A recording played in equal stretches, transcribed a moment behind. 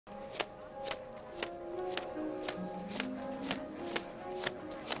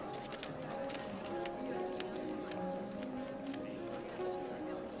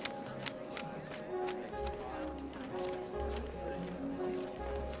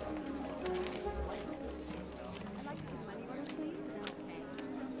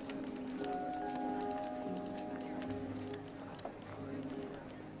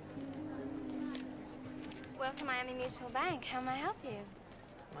to Miami Mutual Bank. How may I help you?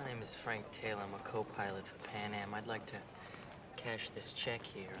 My name is Frank Taylor. I'm a co-pilot for Pan Am. I'd like to cash this check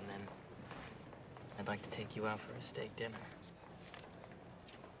here, and then I'd like to take you out for a steak dinner.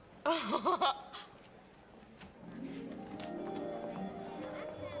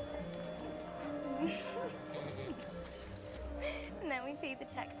 And then we feed the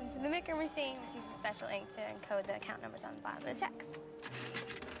checks into the Micker machine, which uses special ink to encode the account numbers on the bottom of the checks.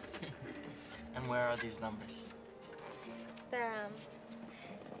 And where are these numbers? They're,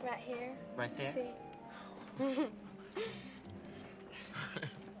 right here. Right there? See?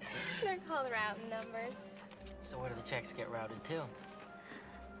 They're called routing numbers. So where do the checks get routed to?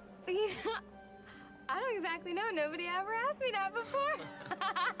 You know, I don't exactly know. Nobody ever asked me that before.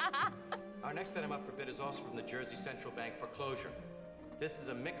 Our next item up for bid is also from the Jersey Central Bank foreclosure. This is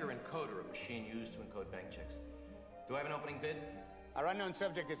a Micker encoder, a machine used to encode bank checks. Do I have an opening bid? Our unknown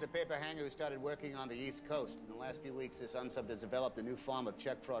subject is a paper hanger who started working on the East Coast. In the last few weeks, this unsub has developed a new form of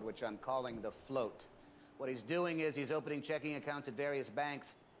check fraud, which I'm calling the float. What he's doing is he's opening checking accounts at various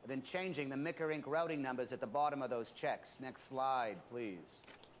banks and then changing the Micker Inc. routing numbers at the bottom of those checks. Next slide, please.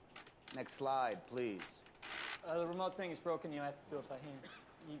 Next slide, please. The remote thing is broken. You have to do it by hand.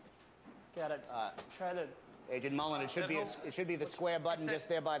 You gotta try to... Agent Mullen, it should be the square button just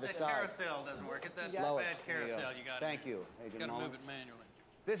there by the that side. carousel doesn't work. That's a Lower. bad carousel. You got Thank you, Agent Mullen. move it manually.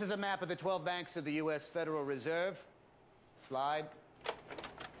 This is a map of the 12 banks of the U.S. Federal Reserve. Slide.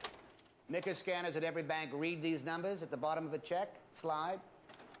 Micker scanners at every bank read these numbers at the bottom of a check. Slide.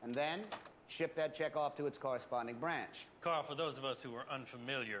 And then ship that check off to its corresponding branch. Carl, for those of us who are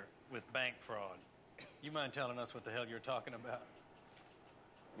unfamiliar with bank fraud, you mind telling us what the hell you're talking about?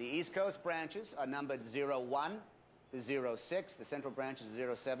 The East Coast branches are numbered 01 to 06. The central branch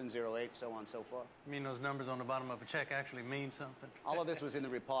is 07, 08, so on and so forth. You mean those numbers on the bottom of a check actually mean something? All of this was in the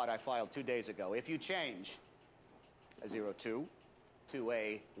report I filed 2 days ago. If you change a 02 to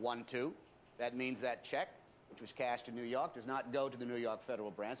a 12, that means that check, which was cashed in New York, does not go to the New York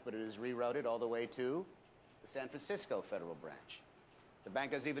Federal Branch, but it is rerouted all the way to the San Francisco Federal Branch. The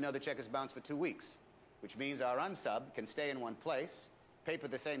bank doesn't even know the check is bounced for 2 weeks, which means our unsub can stay in one place, paper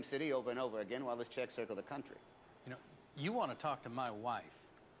the same city over and over again while this checks circle the country. You know, you want to talk to my wife.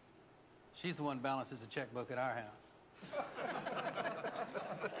 She's the one who balances the checkbook at our house.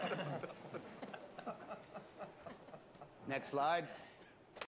 Next slide.